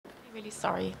really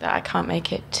sorry that I can't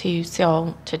make it to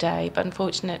Seoul today, but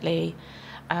unfortunately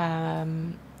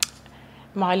my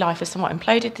life has somewhat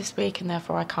imploded this week and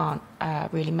therefore I can't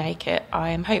really make it. I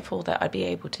am hopeful that I'd be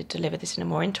able to deliver this in a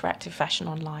more interactive fashion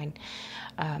online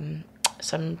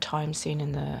sometime soon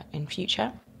in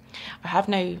future. I have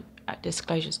no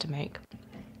disclosures to make.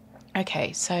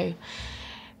 Okay, so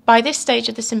by this stage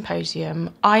of the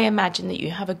symposium, I imagine that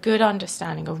you have a good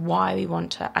understanding of why we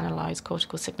want to analyse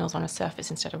cortical signals on a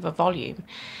surface instead of a volume.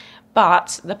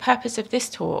 But the purpose of this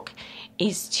talk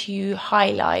is to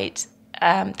highlight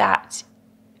that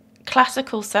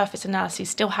classical surface analyses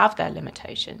still have their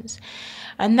limitations.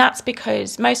 And that's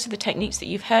because most of the techniques that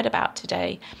you've heard about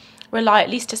today rely, at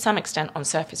least to some extent, on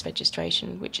surface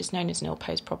registration, which is known as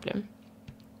nil-pose problem.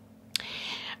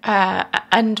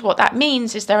 And what that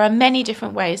means is there are many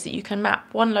different ways that you can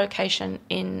map one location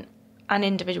in an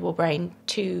individual brain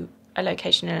to a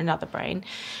location in another brain.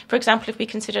 For example, if we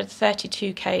consider the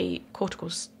 32K cortical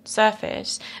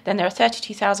surface, then there are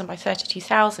 32,000 by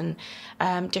 32,000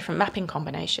 different mapping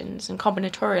combinations, and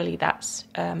combinatorially that's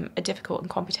a difficult and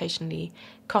computationally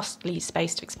costly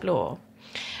space to explore.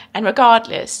 And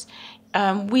regardless,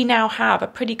 we now have a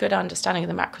pretty good understanding of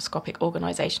the macroscopic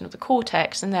organisation of the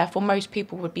cortex, and therefore most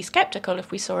people would be sceptical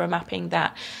if we saw a mapping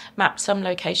that mapped some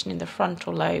location in the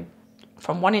frontal lobe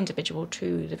from one individual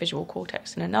to the visual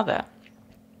cortex in another.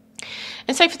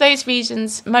 And so for those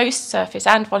reasons, most surface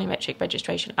and volumetric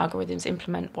registration algorithms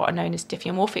implement what are known as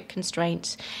diffeomorphic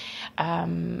constraints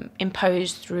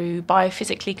imposed through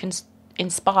biophysically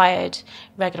inspired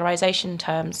regularization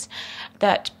terms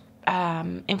that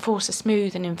enforce a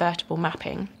smooth and invertible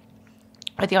mapping.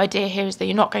 But the idea here is that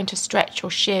you're not going to stretch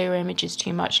or shear your images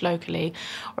too much locally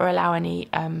or allow any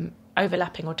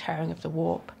overlapping or tearing of the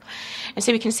warp. And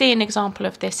so we can see an example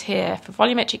of this here for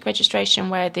volumetric registration,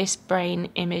 where this brain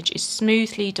image is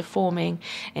smoothly deforming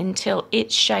until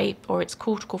its shape or its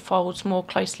cortical folds more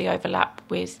closely overlap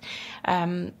with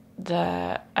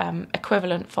the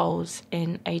equivalent folds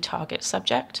in a target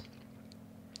subject.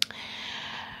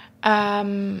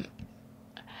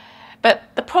 But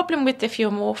the problem with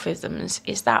diffeomorphisms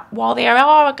is that while they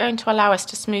are going to allow us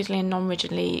to smoothly and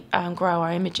non-rigidly grow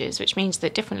our images, which means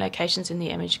that different locations in the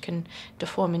image can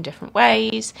deform in different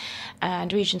ways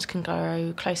and regions can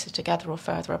grow closer together or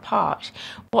further apart,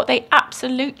 what they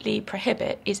absolutely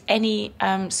prohibit is any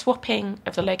swapping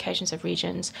of the locations of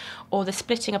regions or the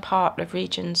splitting apart of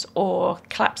regions or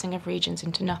collapsing of regions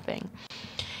into nothing.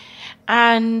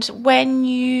 And when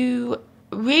you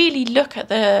really look at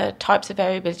the types of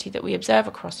variability that we observe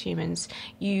across humans,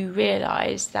 you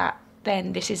realise that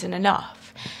then this isn't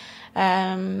enough.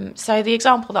 So the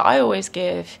example that I always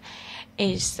give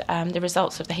is the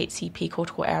results of the HCP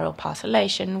cortical areal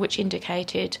parcellation, which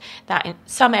indicated that in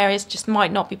some areas just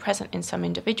might not be present in some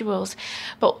individuals,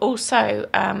 but also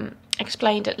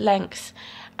explained at length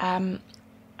the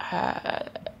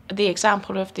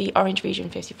example of the orange region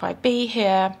 55B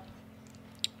here.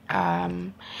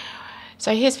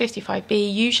 So here's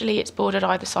 55B. Usually it's bordered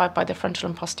either side by the frontal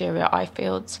and posterior eye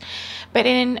fields. But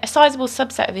in a sizable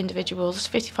subset of individuals,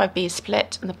 55B is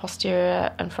split and the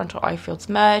posterior and frontal eye fields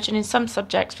merge. And in some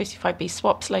subjects, 55B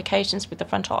swaps locations with the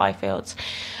frontal eye fields.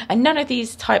 And none of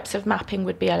these types of mapping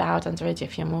would be allowed under a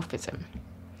diffeomorphism.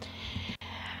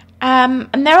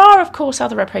 And there are, of course,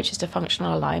 other approaches to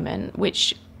functional alignment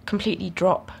which completely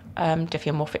drop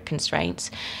diffeomorphic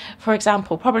constraints. For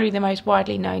example, probably the most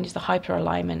widely known is the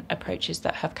hyperalignment approaches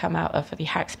that have come out of the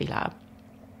Haxby lab.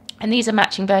 And these are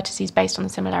matching vertices based on the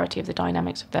similarity of the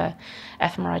dynamics of the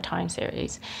fMRI time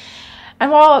series.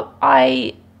 And while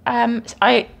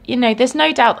there's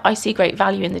no doubt I see great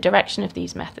value in the direction of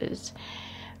these methods,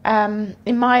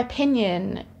 in my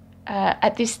opinion,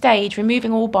 at this stage,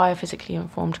 removing all biophysically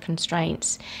informed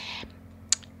constraints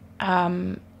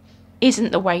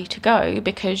isn't the way to go,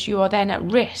 because you are then at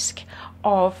risk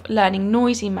of learning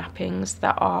noisy mappings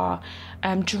that are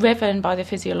driven by the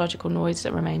physiological noise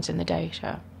that remains in the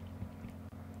data.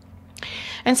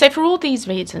 And so for all these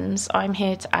reasons, I'm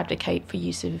here to advocate for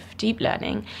use of deep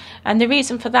learning. And the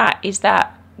reason for that is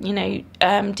that,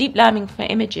 deep learning for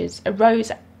images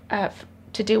arose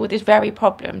to deal with this very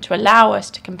problem, to allow us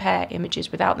to compare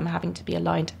images without them having to be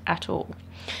aligned at all.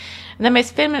 And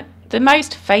the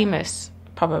most famous,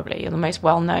 probably, or the most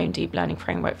well-known deep learning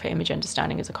framework for image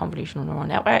understanding is a convolutional neural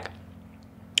network.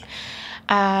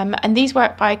 And these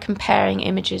work by comparing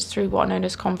images through what are known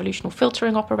as convolutional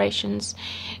filtering operations.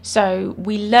 So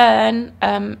we learn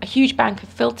a huge bank of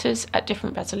filters at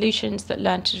different resolutions that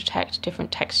learn to detect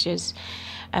different textures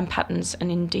and patterns,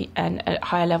 and at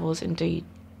higher levels indeed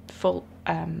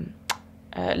learn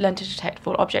to detect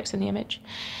full objects in the image.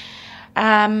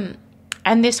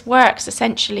 And this works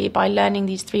essentially by learning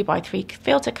these 3x3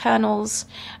 filter kernels,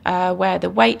 where the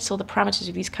weights or the parameters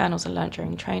of these kernels are learned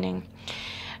during training.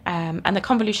 And the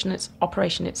convolution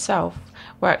operation itself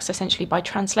works essentially by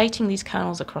translating these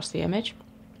kernels across the image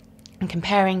and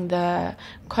comparing the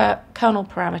kernel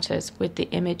parameters with the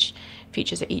image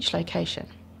features at each location.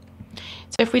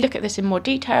 So if we look at this in more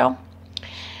detail,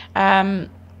 then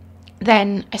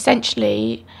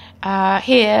essentially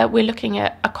here we're looking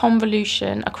at a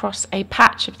convolution across a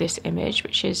patch of this image,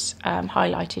 which is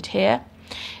highlighted here.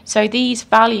 So these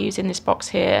values in this box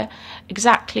here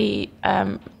exactly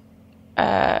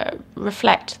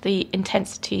reflect the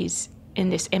intensities in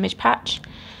this image patch.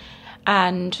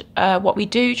 And what we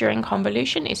do during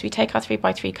convolution is we take our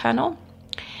 3x3 kernel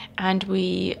and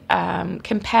we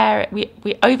compare it,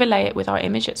 we overlay it with our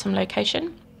image at some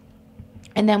location,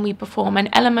 and then we perform an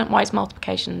element-wise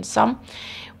multiplication and sum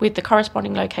with the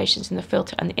corresponding locations in the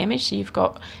filter and the image. So you've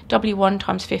got W1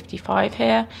 times 55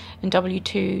 here, and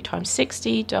W2 times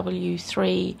 60,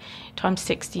 W3 times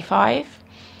 65,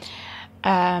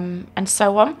 and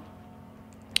so on.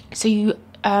 So you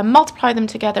multiply them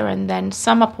together and then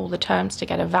sum up all the terms to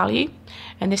get a value,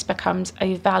 and this becomes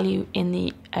a value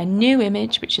in a new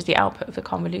image, which is the output of the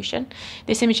convolution.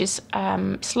 This image is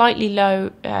slightly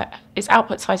low, its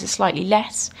output size is slightly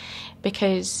less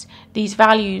because these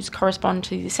values correspond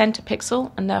to the center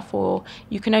pixel, and therefore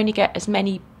you can only get as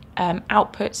many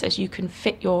outputs as you can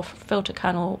fit your filter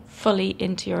kernel fully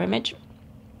into your image.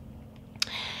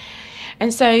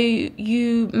 And so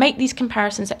you make these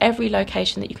comparisons at every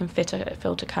location that you can fit a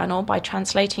filter kernel by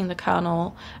translating the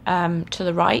kernel to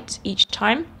the right each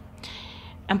time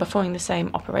and performing the same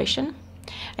operation.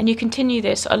 And you continue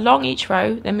this along each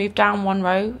row, then move down one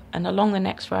row and along the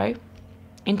next row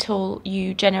until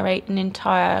you generate an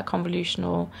entire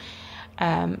convolutional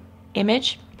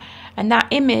image. And that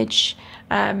image,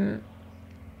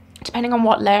 depending on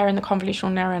what layer in the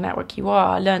convolutional neural network you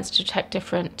are, learns to detect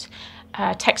different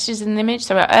textures in the image.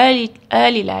 So at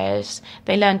early layers,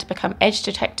 they learn to become edge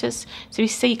detectors. So we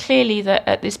see clearly that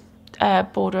at this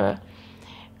border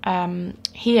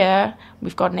here,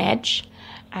 we've got an edge,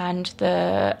 and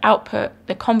the output,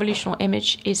 the convolutional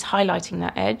image, is highlighting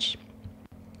that edge.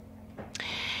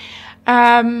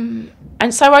 And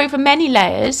so over many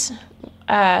layers,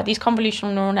 these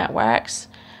convolutional neural networks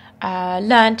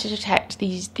learn to detect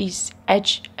these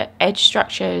edge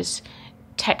structures,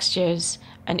 textures,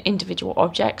 and individual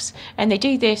objects, and they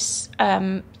do this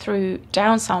through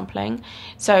downsampling.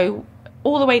 So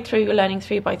all the way through, you're learning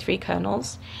 3x3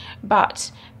 kernels,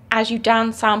 but as you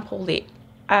downsample the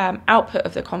output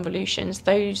of the convolutions,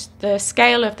 the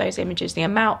scale of those images, the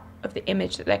amount of the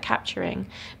image that they're capturing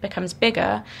becomes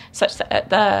bigger, such that at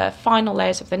the final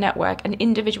layers of the network, an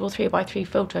individual 3x3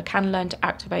 filter can learn to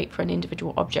activate for an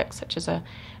individual object, such as a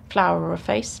flower or a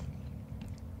face.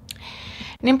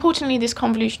 And importantly, this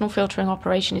convolutional filtering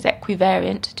operation is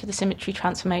equivariant to the symmetry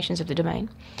transformations of the domain,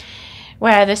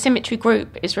 where the symmetry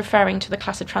group is referring to the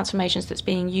class of transformations that's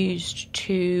being used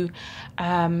to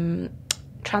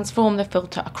transform the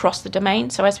filter across the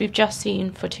domain. So as we've just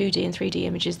seen for 2D and 3D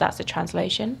images, that's a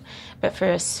translation, but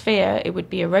for a sphere, it would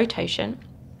be a rotation.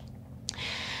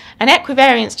 And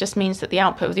equivariance just means that the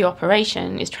output of the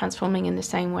operation is transforming in the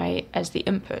same way as the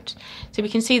input. So we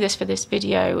can see this for this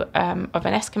video of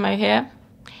an Eskimo here.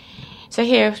 So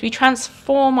here, if we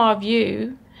transform our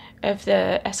view of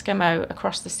the Eskimo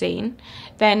across the scene,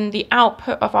 then the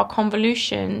output of our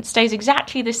convolution stays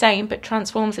exactly the same but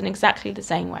transforms in exactly the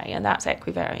same way, and that's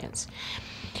equivariance.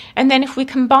 And then if we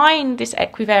combine this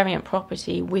equivariant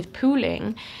property with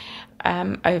pooling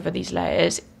over these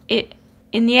layers, it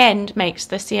in the end makes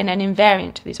the CNN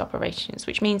invariant to these operations,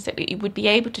 which means that it would be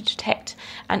able to detect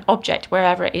an object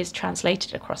wherever it is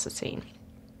translated across the scene.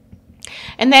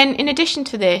 And then in addition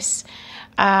to this,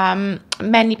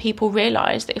 many people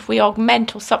realize that if we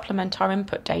augment or supplement our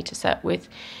input data set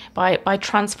by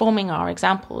transforming our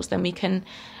examples, then we can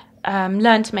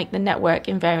learn to make the network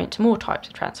invariant to more types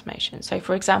of transformations. So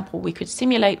for example, we could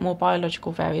simulate more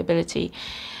biological variability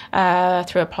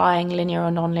through applying linear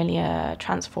or nonlinear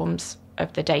transforms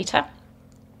of the data.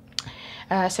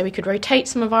 So we could rotate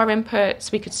some of our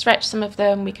inputs, we could stretch some of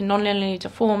them, we can nonlinearly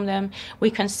deform them, we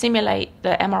can simulate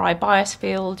the MRI bias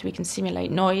field, we can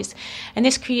simulate noise, and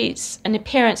this creates an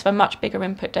appearance of a much bigger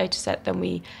input data set than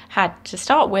we had to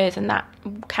start with, and that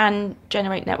can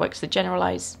generate networks that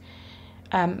generalize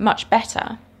much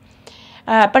better.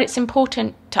 But it's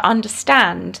important to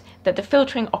understand that the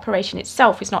filtering operation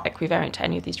itself is not equivariant to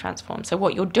any of these transforms. So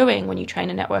what you're doing when you train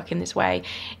a network in this way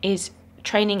is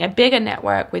training a bigger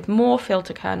network with more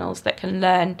filter kernels that can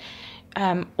learn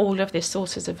all of these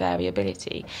sources of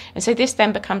variability. And so this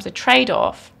then becomes a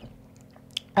trade-off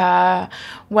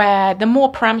where the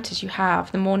more parameters you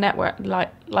have, the more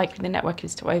likely the network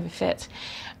is to overfit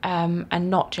and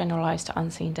not generalize to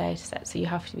unseen data sets. So you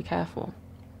have to be careful.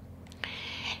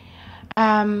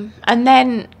 And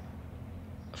then,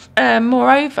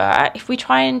 moreover, if we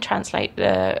try and translate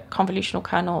the convolutional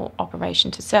kernel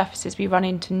operation to surfaces, we run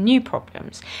into new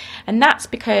problems. And that's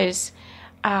because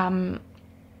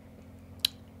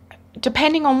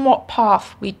depending on what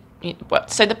path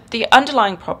so the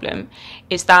underlying problem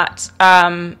is that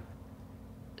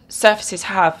surfaces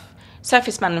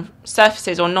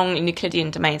or non-Euclidean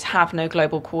domains have no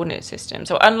global coordinate system.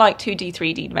 So unlike 2D,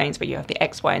 3D domains where you have the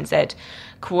X, Y, and Z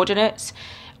coordinates,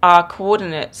 our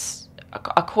coordinates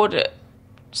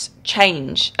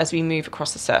change as we move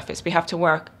across the surface. We have to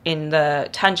work in the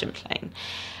tangent plane.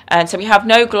 And so we have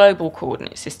no global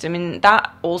coordinate system, and that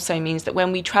also means that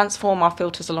when we transform our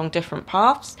filters along different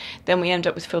paths, then we end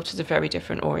up with filters of very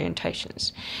different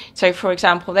orientations. So for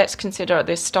example, let's consider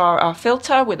this star our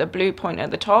filter with a blue point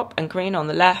at the top and green on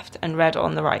the left and red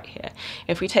on the right here.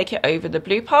 If we take it over the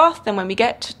blue path, then when we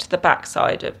get to the back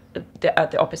side of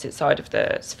the opposite side of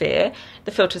the sphere,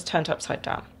 the filter's turned upside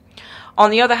down.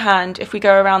 On the other hand, if we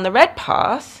go around the red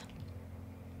path,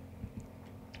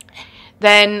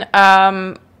 then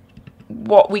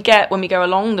what we get when we go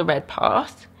along the red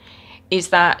path is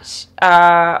that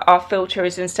our filter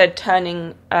is instead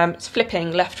turning, it's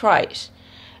flipping left-right.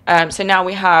 So now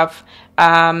we have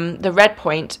the red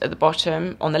point at the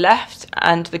bottom on the left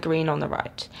and the green on the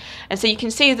right. And so you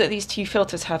can see that these two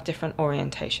filters have different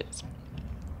orientations.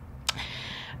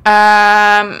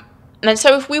 And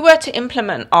so if we were to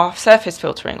implement our surface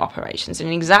filtering operations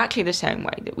in exactly the same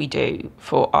way that we do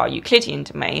for our Euclidean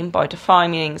domain, by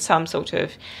defining some sort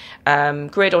of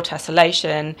grid or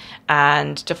tessellation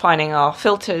and defining our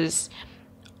filters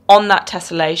on that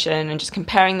tessellation and just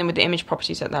comparing them with the image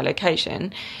properties at that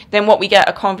location, then what we get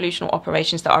are convolutional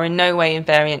operations that are in no way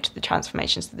invariant to the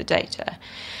transformations of the data.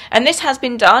 And this has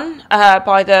been done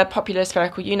by the popular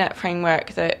spherical U-Net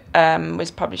framework that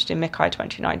was published in MICI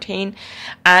 2019.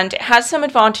 And it has some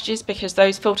advantages because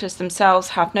those filters themselves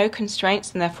have no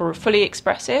constraints and therefore are fully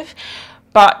expressive.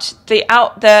 But the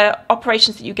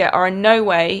operations that you get are in no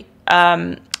way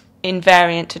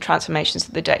invariant to transformations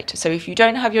of the data. So if you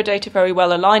don't have your data very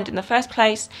well aligned in the first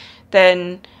place,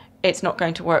 then it's not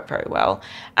going to work very well.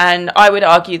 And I would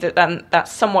argue that then that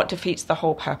somewhat defeats the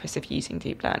whole purpose of using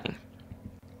deep learning.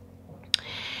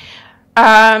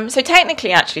 So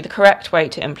technically, actually, the correct way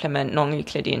to implement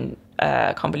non-Euclidean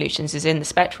convolutions is in the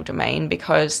spectral domain,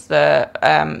 because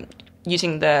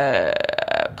using the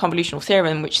convolutional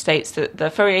theorem, which states that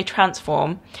the Fourier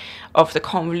transform of the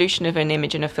convolution of an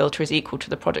image and a filter is equal to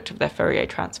the product of their Fourier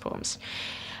transforms.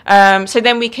 So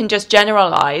then we can just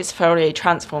generalize Fourier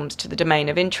transforms to the domain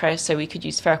of interest. So we could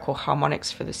use spherical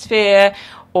harmonics for the sphere,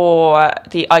 or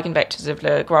the eigenvectors of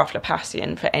the graph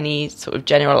Laplacian for any sort of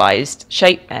generalized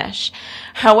shape mesh.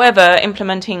 However,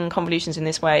 implementing convolutions in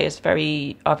this way is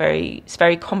very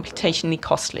computationally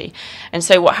costly. And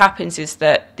so what happens is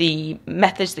that the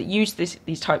methods that use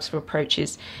these types of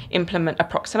approaches implement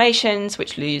approximations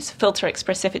which lose filter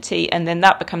expressivity, and then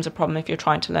that becomes a problem if you're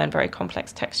trying to learn very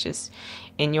complex textures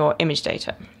in your image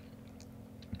data.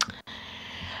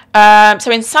 So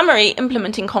in summary,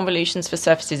 implementing convolutions for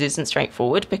surfaces isn't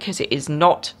straightforward because it is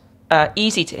not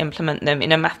easy to implement them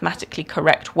in a mathematically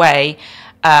correct way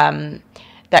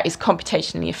that is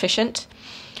computationally efficient.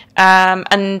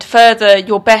 And further,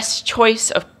 your best choice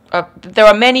there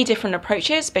are many different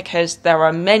approaches because there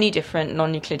are many different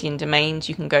non-Euclidean domains.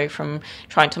 You can go from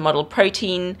trying to model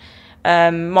protein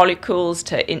molecules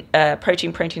to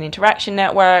protein-protein interaction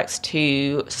networks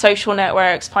to social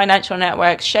networks, financial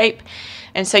networks, shape.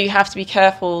 And so you have to be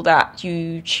careful that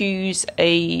you choose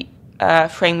a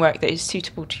framework that is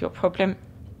suitable to your problem.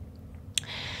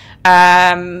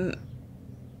 That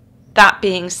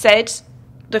being said,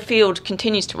 the field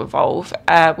continues to evolve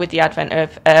with the advent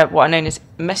of what are known as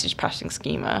message passing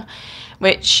schema,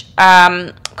 which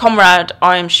Conrad,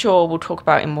 I am sure, will talk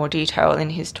about in more detail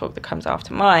in his talk that comes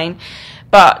after mine.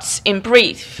 But in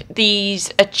brief,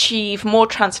 these achieve more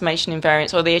transformation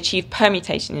invariance, or they achieve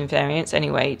permutation invariance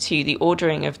anyway, to the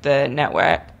ordering of the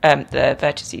network, the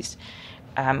vertices,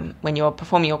 when you're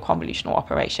performing your convolutional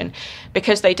operation,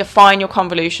 because they define your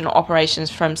convolutional operations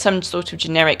from some sort of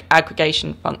generic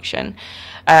aggregation function,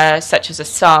 such as a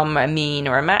sum, a mean,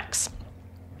 or a max.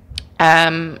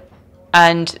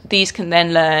 And these can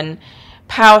then learn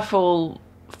powerful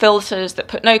filters that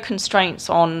put no constraints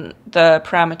on the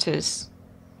parameters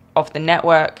of the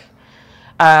network,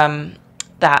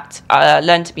 that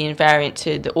learn to be invariant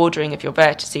to the ordering of your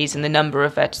vertices and the number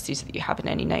of vertices that you have in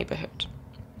any neighbourhood.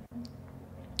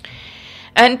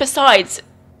 And besides,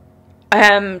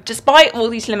 despite all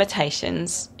these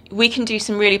limitations, we can do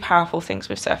some really powerful things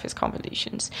with surface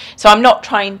convolutions. So I'm not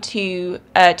trying to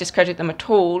discredit them at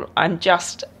all. I'm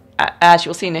just, as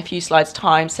you'll see in a few slides'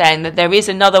 time, saying that there is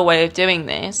another way of doing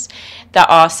this that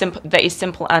is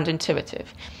simple and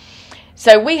intuitive.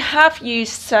 So we have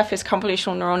used surface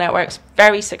convolutional neural networks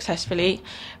very successfully.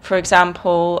 For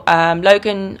example,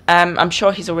 Logan, I'm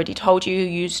sure he's already told you,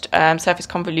 used surface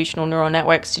convolutional neural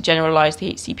networks to generalize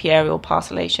the HCP aerial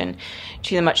parcellation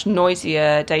to the much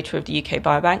noisier data of the UK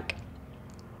Biobank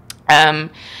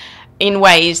in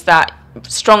ways that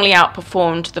strongly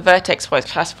outperformed the vertex-wise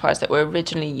classifiers that were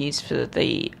originally used for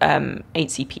the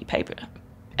HCP paper,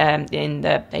 in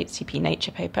the HCP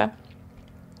Nature paper.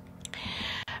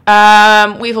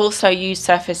 We've also used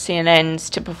surface CNNs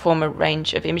to perform a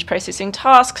range of image processing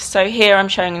tasks. So here I'm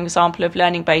showing an example of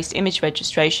learning-based image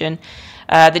registration,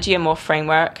 the geomorph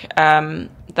framework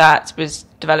that was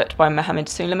developed by Mohammed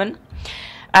Suleiman.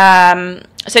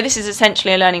 So this is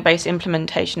essentially a learning-based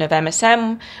implementation of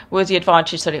MSM with the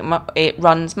advantage that it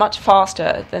runs much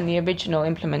faster than the original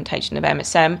implementation of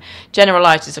MSM,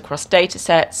 generalizes across data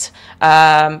sets,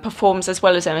 performs as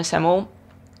well as MSM-all.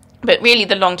 But really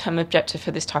the long-term objective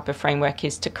for this type of framework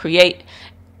is to create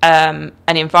an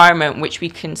environment which we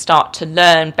can start to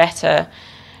learn better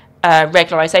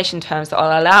regularization terms that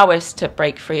will allow us to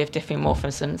break free of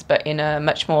diffeomorphisms, but in a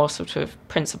much more sort of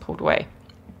principled way.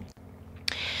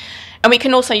 And we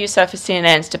can also use surface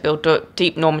CNNs to build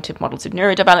deep normative models of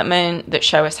neurodevelopment that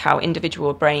show us how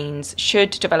individual brains should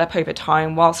develop over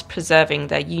time whilst preserving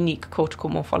their unique cortical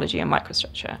morphology and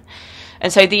microstructure.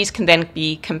 And so these can then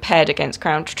be compared against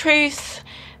ground truth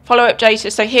follow-up data.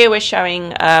 So here we're showing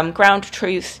ground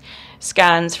truth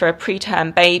scans for a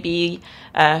preterm baby.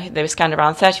 They were scanned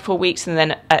around 34 weeks and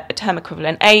then a term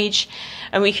equivalent age.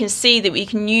 And we can see that we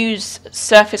can use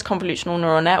surface convolutional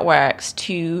neural networks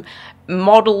to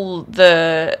model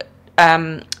the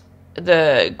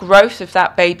growth of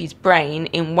that baby's brain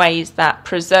in ways that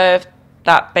preserve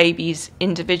that baby's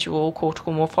individual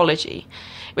cortical morphology,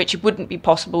 which wouldn't be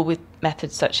possible with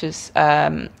methods such as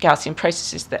Gaussian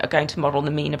processes that are going to model the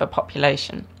mean of a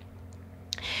population.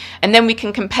 And then we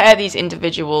can compare the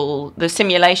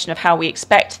simulation of how we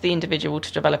expect the individual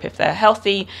to develop if they're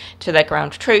healthy to their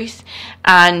ground truth,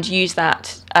 and use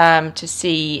that to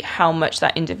see how much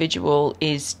that individual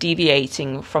is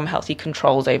deviating from healthy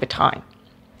controls over time.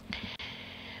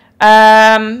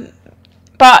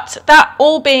 But that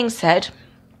all being said,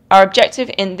 our objective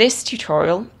in this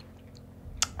tutorial,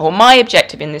 or my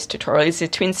objective in this tutorial, is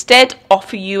to instead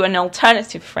offer you an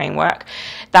alternative framework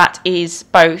that is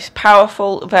both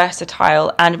powerful,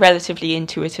 versatile, and relatively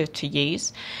intuitive to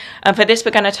use. And for this,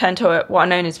 we're going to turn to what are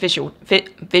known as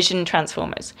vision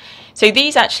transformers. So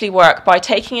these actually work by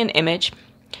taking an image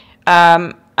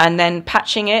and then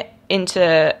patching it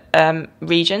into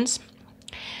regions,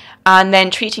 and then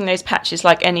treating those patches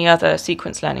like any other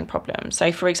sequence learning problem.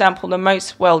 So, for example, the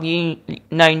most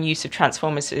well-known use of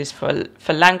transformers is for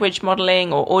language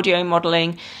modeling or audio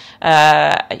modeling.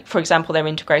 For example, they're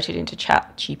integrated into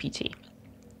ChatGPT.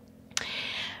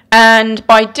 And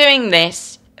by doing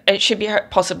this, it should be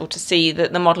possible to see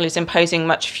that the model is imposing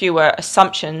much fewer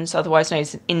assumptions, otherwise known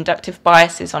as inductive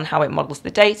biases, on how it models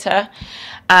the data.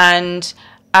 And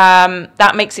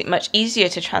that makes it much easier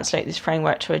to translate this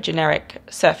framework to a generic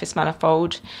surface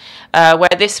manifold, where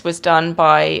this was done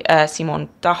by Simon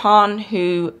Dahan,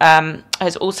 who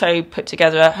has also put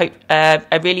together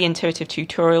a really intuitive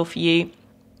tutorial for you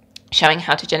showing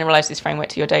how to generalize this framework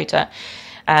to your data,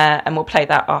 and we'll play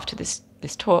that after this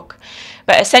talk.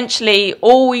 But essentially,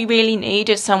 all we really need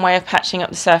is some way of patching up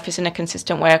the surface in a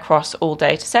consistent way across all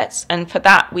data sets, and for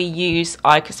that we use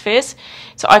icospheres.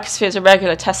 So icospheres are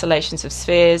regular tessellations of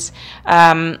spheres,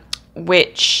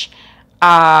 which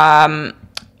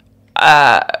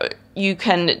you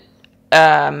can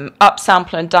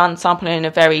upsample and downsample in a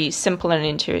very simple and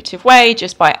intuitive way,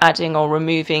 just by adding or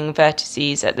removing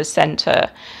vertices at the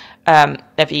center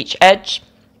of each edge.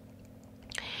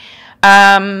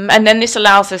 And then this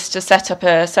allows us to set up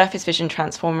a surface vision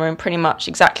transformer in pretty much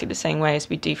exactly the same way as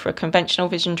we do for a conventional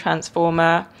vision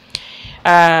transformer.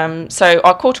 So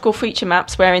our cortical feature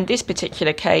maps, where in this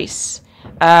particular case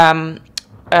we've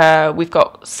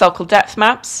got sulcal depth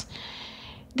maps.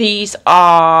 These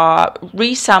are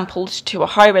resampled to a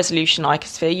high-resolution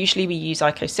icosphere. Usually we use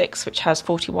ICO 6, which has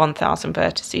 41,000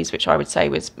 vertices, which I would say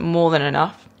was more than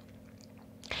enough.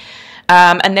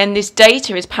 And then this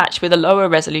data is patched with a lower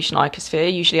resolution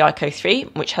icosphere, usually ICO 3,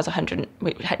 which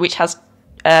has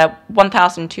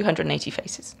 1,280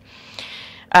 faces.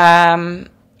 And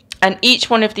each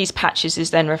one of these patches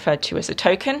is then referred to as a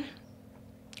token.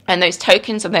 And those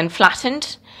tokens are then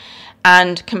flattened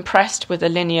and compressed with a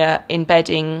linear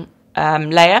embedding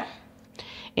layer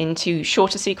into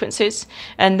shorter sequences.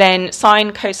 And then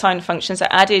sine, cosine functions are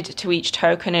added to each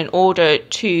token in order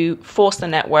to force the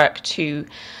network to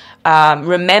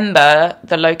remember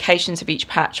the locations of each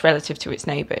patch relative to its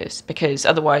neighbours, because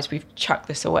otherwise we've chucked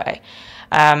this away.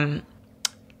 So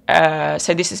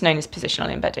this is known as positional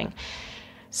embedding.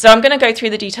 So I'm going to go through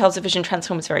the details of vision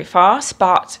transformers very fast,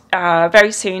 but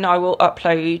very soon I will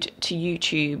upload to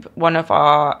YouTube one of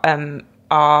our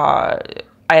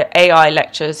AI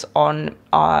lectures on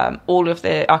all of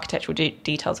the architectural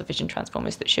details of vision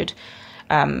transformers that should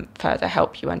further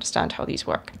help you understand how these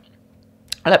work.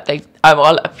 I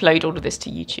will upload all of this to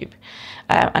YouTube,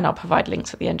 and I'll provide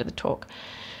links at the end of the talk.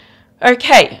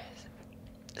 Okay,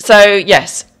 so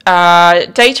yes.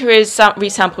 Data is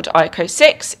resampled to ICO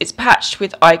 6. It's patched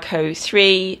with ICO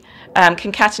 3,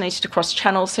 concatenated across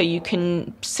channels so you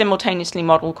can simultaneously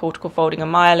model cortical folding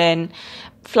and myelin,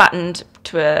 flattened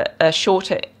to a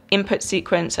shorter input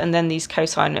sequence, and then these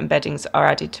cosine embeddings are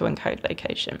added to encode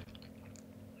location.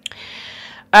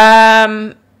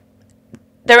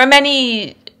 There are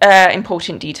many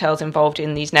important details involved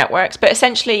in these networks, but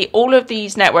essentially all of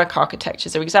these network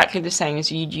architectures are exactly the same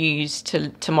as you'd use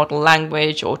to model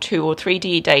language or 2 or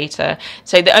 3D data.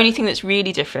 So the only thing that's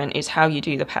really different is how you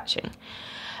do the patching.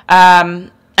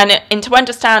 And to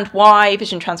understand why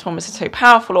vision transformers are so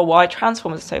powerful, or why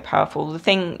transformers are so powerful,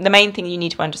 the main thing you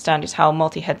need to understand is how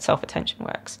multi-head self-attention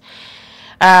works.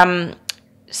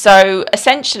 So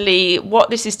essentially what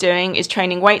this is doing is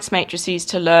training weights matrices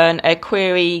to learn a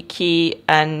query, key,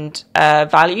 and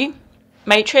value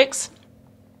matrix.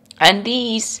 And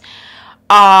these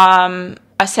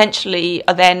essentially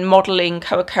are then modeling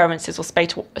co-occurrences or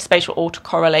spatial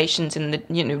autocorrelations in the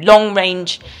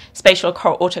long-range spatial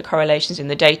autocorrelations in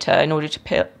the data in order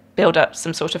to build up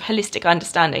some sort of holistic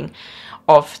understanding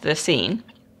of the scene.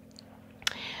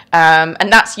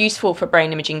 And that's useful for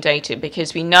brain imaging data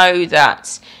because we know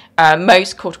that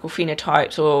most cortical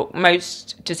phenotypes, or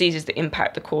most diseases that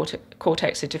impact the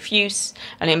cortex, are diffuse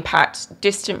and impact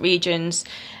distant regions.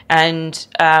 And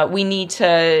we need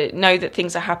to know that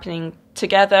things are happening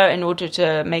together in order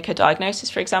to make a diagnosis,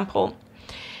 for example.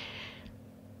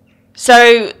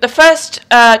 So the first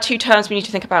two terms we need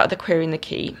to think about are the query and the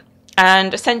key.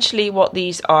 And essentially what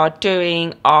these are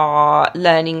doing are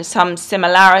learning some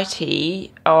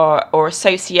similarity or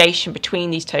association between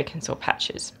these tokens or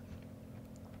patches.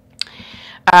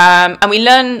 And we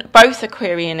learn both a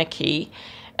query and a key,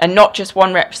 and not just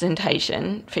one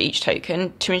representation for each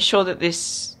token, to ensure that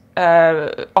this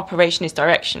operation is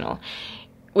directional,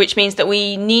 which means that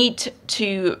we need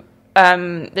to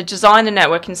design the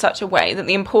network in such a way that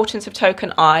the importance of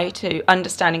token I to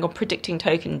understanding or predicting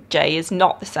token J is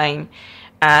not the same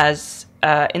as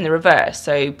in the reverse,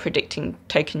 so predicting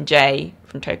token J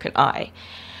from token I.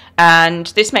 And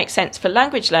this makes sense for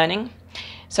language learning.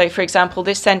 So for example,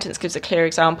 this sentence gives a clear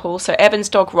example. So Evan's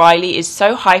dog Riley is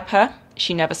so hyper,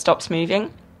 she never stops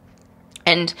moving.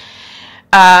 And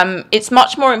it's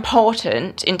much more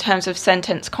important in terms of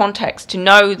sentence context to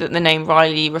know that the name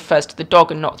Riley refers to the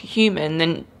dog and not the human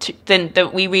than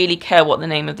that we really care what the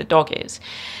name of the dog is.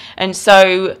 And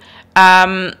so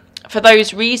for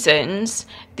those reasons,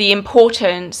 the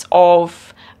importance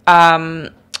of Riley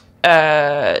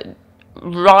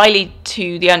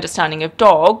to the understanding of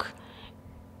dog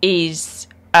is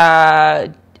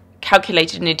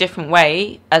calculated in a different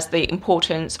way as the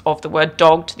importance of the word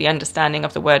dog to the understanding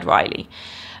of the word Riley.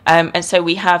 And so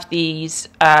we have these,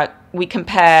 we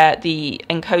compare the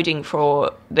encoding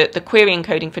for, the query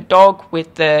encoding for dog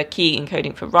with the key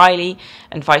encoding for Riley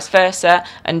and vice versa,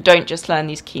 and don't just learn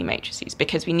these key matrices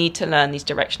because we need to learn these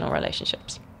directional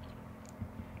relationships.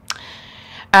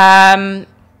 And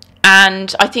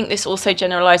I think this also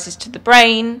generalizes to the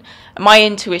brain. My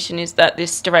intuition is that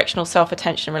this directional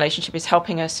self-attention relationship is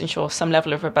helping us ensure some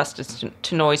level of robustness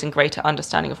to noise and greater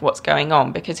understanding of what's going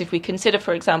on. Because if we consider,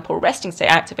 for example, resting state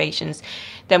activations,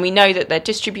 then we know that they're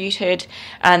distributed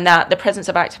and that the presence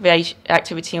of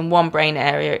activity in one brain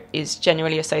area is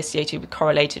generally associated with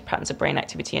correlated patterns of brain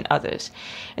activity in others.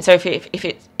 And so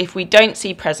if we don't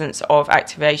see presence of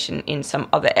activation in some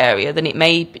other area, then it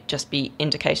may just be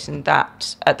indication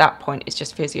that at that point it's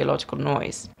just physiological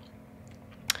noise.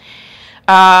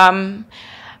 And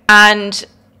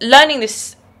learning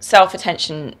this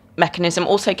self-attention mechanism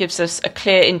also gives us a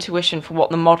clear intuition for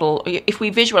what the model, if we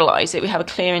visualize it, we have a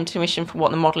clear intuition for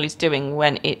what the model is doing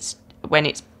when it's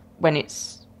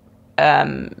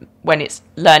when it's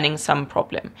learning some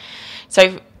problem.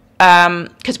 So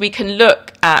because we can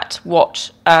look at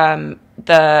what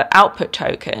the output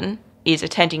token is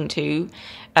attending to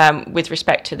with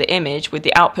respect to the image, with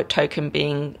the output token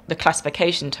being the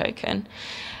classification token.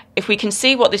 If we can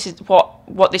see what this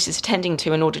is attending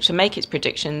to in order to make its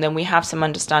prediction, then we have some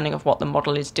understanding of what the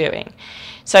model is doing.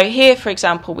 So here, for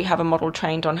example, we have a model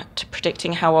trained on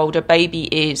predicting how old a baby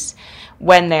is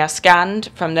when they are scanned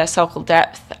from their sulcal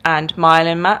depth and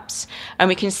myelin maps, and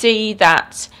we can see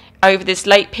that over this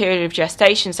late period of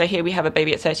gestation, so here we have a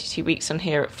baby at 32 weeks and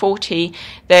here at 40,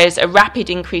 there's a rapid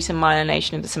increase in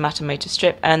myelination of the somatomotor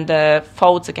strip and the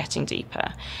folds are getting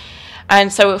deeper.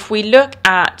 And so if we look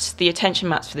at the attention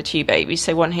maps for the two babies,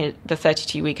 so one here, the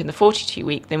 32-week and the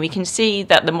 42-week, then we can see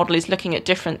that the model is looking at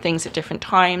different things at different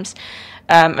times.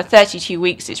 At 32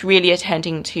 weeks, it's really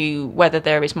attending to whether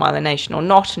there is myelination or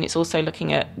not, and it's also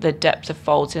looking at the depth of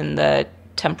folds in the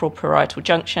temporal parietal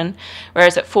junction,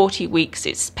 whereas at 40 weeks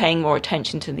it's paying more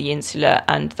attention to the insula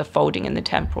and the folding in the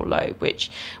temporal lobe,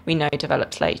 which we know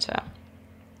develops later.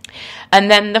 And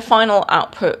then the final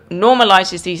output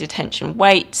normalizes these attention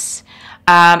weights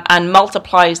and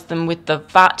multiplies them with the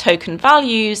token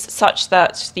values such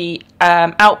that the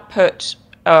output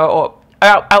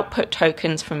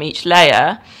tokens from each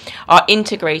layer are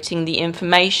integrating the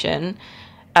information.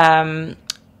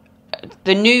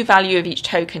 The new value of each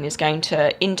token is going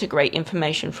to integrate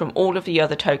information from all of the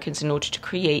other tokens in order to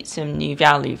create some new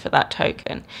value for that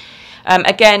token.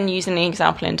 Again, using the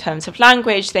example in terms of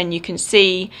language, then you can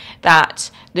see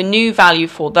that the new value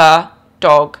for the,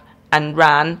 dog, and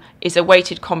ran is a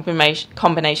weighted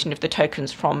combination of the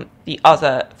tokens from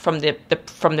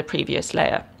the previous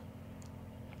layer.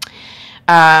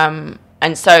 And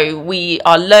so we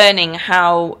are learning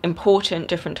how important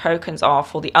different tokens are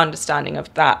for the understanding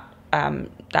of that.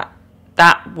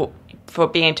 For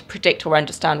being able to predict or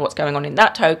understand what's going on in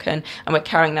that token, and we're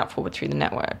carrying that forward through the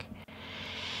network.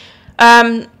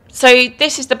 So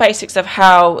this is the basics of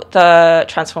how the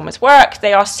transformers work.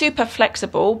 They are super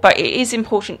flexible, but it is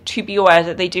important to be aware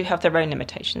that they do have their own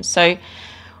limitations. So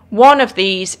one of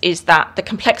these is that the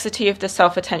complexity of the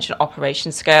self-attention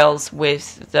operation scales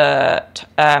with the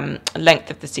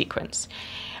length of the sequence.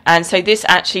 And so this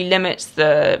actually limits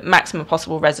the maximum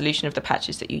possible resolution of the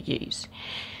patches that you use.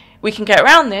 We can get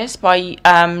around this by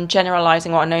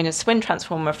generalizing what are known as swim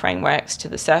transformer frameworks to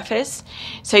the surface.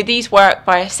 So these work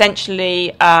by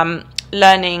essentially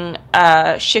learning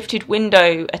shifted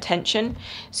window attention.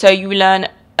 So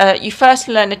you first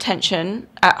learn attention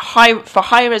for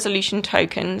high resolution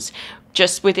tokens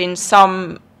just within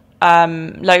some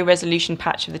low resolution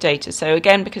patch of the data. So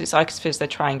again, because it's icospheres, they're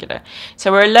triangular.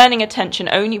 So we're learning attention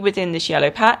only within this yellow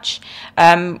patch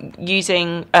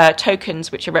using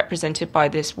tokens which are represented by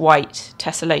this white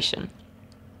tessellation.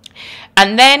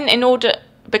 And then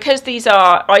because these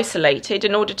are isolated,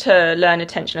 in order to learn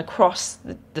attention across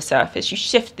the surface, you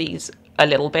shift these a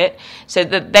little bit so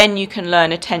that then you can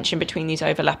learn attention between these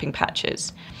overlapping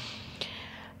patches.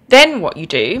 Then what you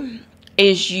do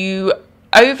is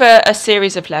over a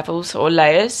series of levels or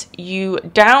layers, you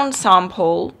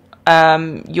downsample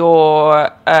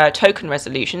your token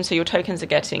resolution, so your tokens are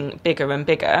getting bigger and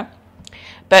bigger,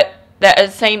 but at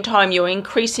the same time you're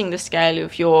increasing the scale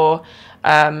of your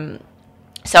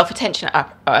self-attention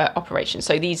operation.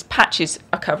 So these patches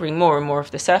are covering more and more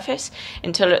of the surface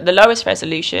until at the lowest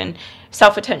resolution,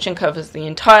 self-attention covers the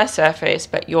entire surface,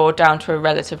 but you're down to a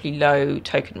relatively low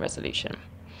token resolution.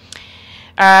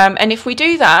 And if we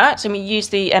do that, and we use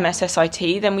the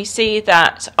MSSIT, then we see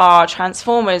that our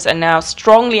transformers are now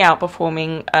strongly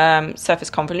outperforming surface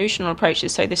convolutional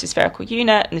approaches. So this is spherical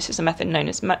UNet, and this is a method known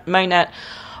as MONET,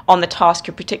 on the task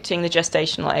of predicting the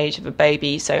gestational age of a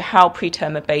baby, so how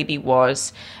preterm a baby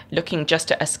was, looking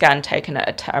just at a scan taken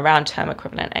at around term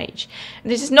equivalent age.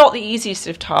 And this is not the easiest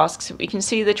of tasks. We can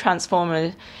see the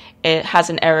transformer, it has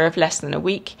an error of less than a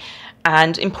week,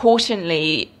 and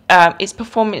importantly, its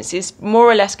performance is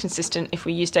more or less consistent if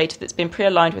we use data that's been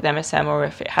pre-aligned with MSM or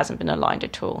if it hasn't been aligned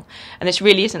at all. And this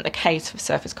really isn't the case for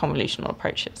surface convolutional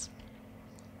approaches.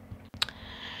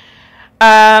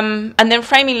 And then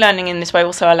framing learning in this way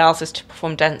also allows us to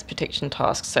perform dense prediction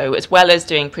tasks. So as well as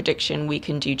doing prediction, we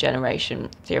can do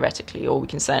generation theoretically, or we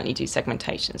can certainly do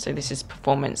segmentation. So this is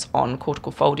performance on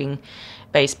cortical folding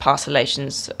based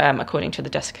parcellations according to the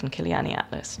Desikan-Kiliani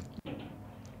atlas.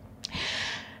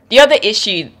 The other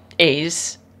issue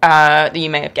is, that you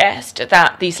may have guessed,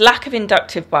 that these lack of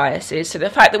inductive biases, so the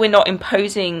fact that we're not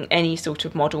imposing any sort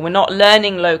of model, we're not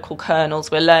learning local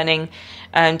kernels, we're learning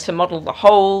to model the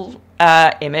whole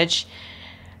image,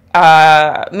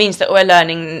 means that we're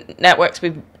learning networks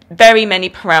with very many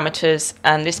parameters,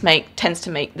 and this tends to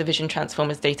make the vision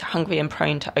transformers data hungry and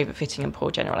prone to overfitting and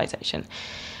poor generalization.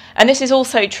 And this is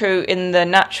also true in the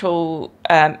natural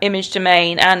image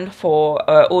domain and for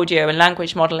audio and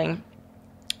language modeling.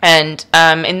 And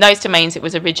in those domains, it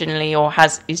was originally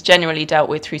is generally dealt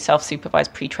with through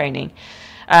self-supervised pre-training.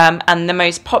 And the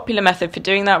most popular method for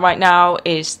doing that right now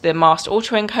is the masked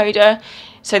autoencoder.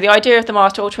 So the idea of the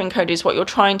masked autoencoder is what you're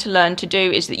trying to learn to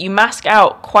do is that you mask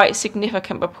out quite a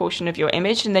significant proportion of your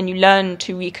image, and then you learn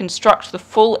to reconstruct the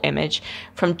full image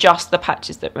from just the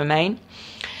patches that remain.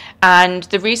 And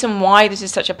the reason why this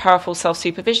is such a powerful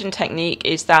self-supervision technique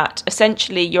is that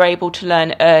essentially you're able to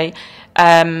learn a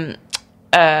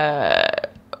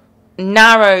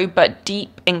narrow but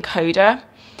deep encoder.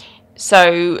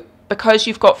 So because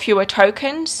you've got fewer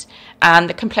tokens and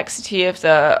the complexity of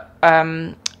the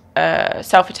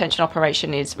self-attention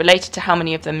operation is related to how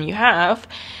many of them you have,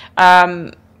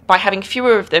 by having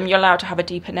fewer of them, you're allowed to have a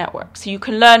deeper network. So you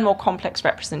can learn more complex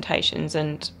representations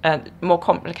and more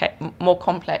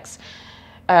complex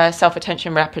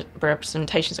self-attention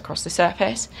representations across the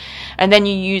surface. And then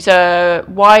you use a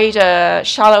wider,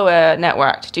 shallower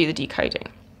network to do the decoding.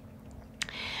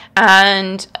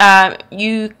 And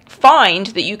you find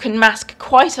that you can mask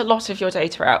quite a lot of your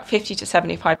data out, 50 to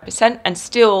 75%, and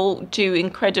still do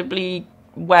incredibly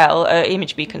well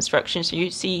image reconstruction. So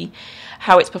you see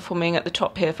how it's performing at the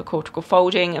top here for cortical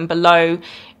folding, and below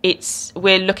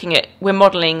we're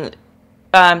modeling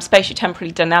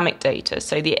spatiotemporally dynamic data,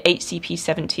 so the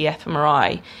HCP70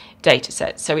 fMRI data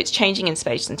set. So it's changing in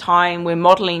space and time. We're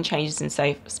modeling changes in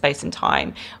space and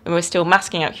time, and we're still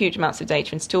masking out huge amounts of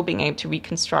data and still being able to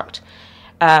reconstruct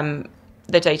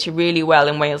the data really well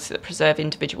in ways that preserve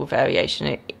individual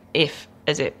variation,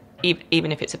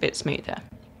 even if it's a bit smoother.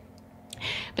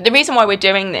 But the reason why we're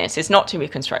doing this is not to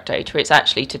reconstruct data, it's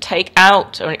actually to take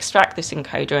out or extract this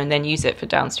encoder and then use it for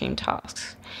downstream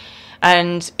tasks.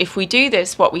 And if we do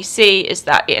this, what we see is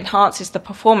that it enhances the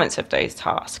performance of those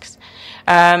tasks.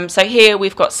 So here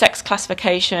we've got sex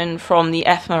classification from the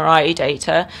fMRI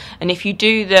data, and if you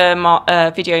do the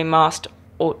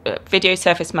video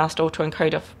surface masked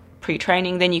autoencoder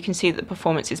pre-training, then you can see that the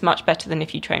performance is much better than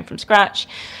if you train from scratch.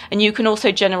 And you can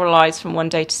also generalize from one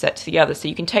data set to the other. So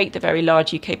you can take the very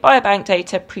large UK Biobank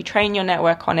data, pre-train your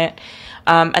network on it,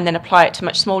 and then apply it to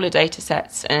much smaller data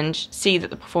sets and see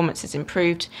that the performance is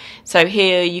improved. So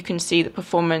here you can see the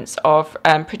performance of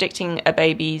predicting a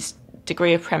baby's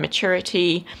degree of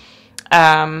prematurity,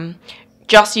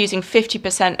 just using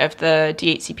 50% of the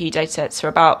DHCP data sets for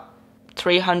about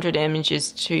 300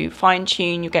 images to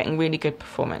fine-tune. You're getting really good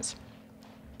performance.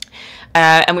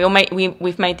 And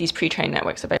we've made these pre-trained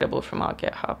networks available from our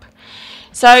GitHub.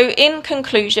 So in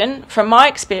conclusion, from my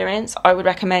experience, I would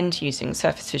recommend using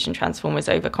surface vision transformers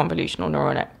over convolutional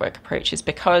neural network approaches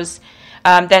because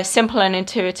they're simple and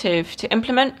intuitive to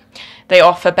implement. They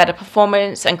offer better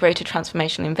performance and greater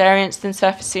transformational invariance than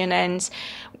surface CNNs.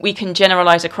 We can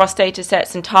generalize across data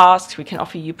sets and tasks. We can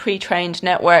offer you pre-trained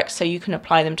networks so you can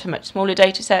apply them to much smaller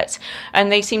data sets.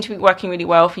 And they seem to be working really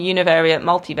well for univariate,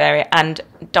 multivariate, and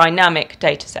dynamic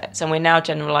data sets. And we're now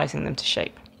generalizing them to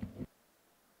shape.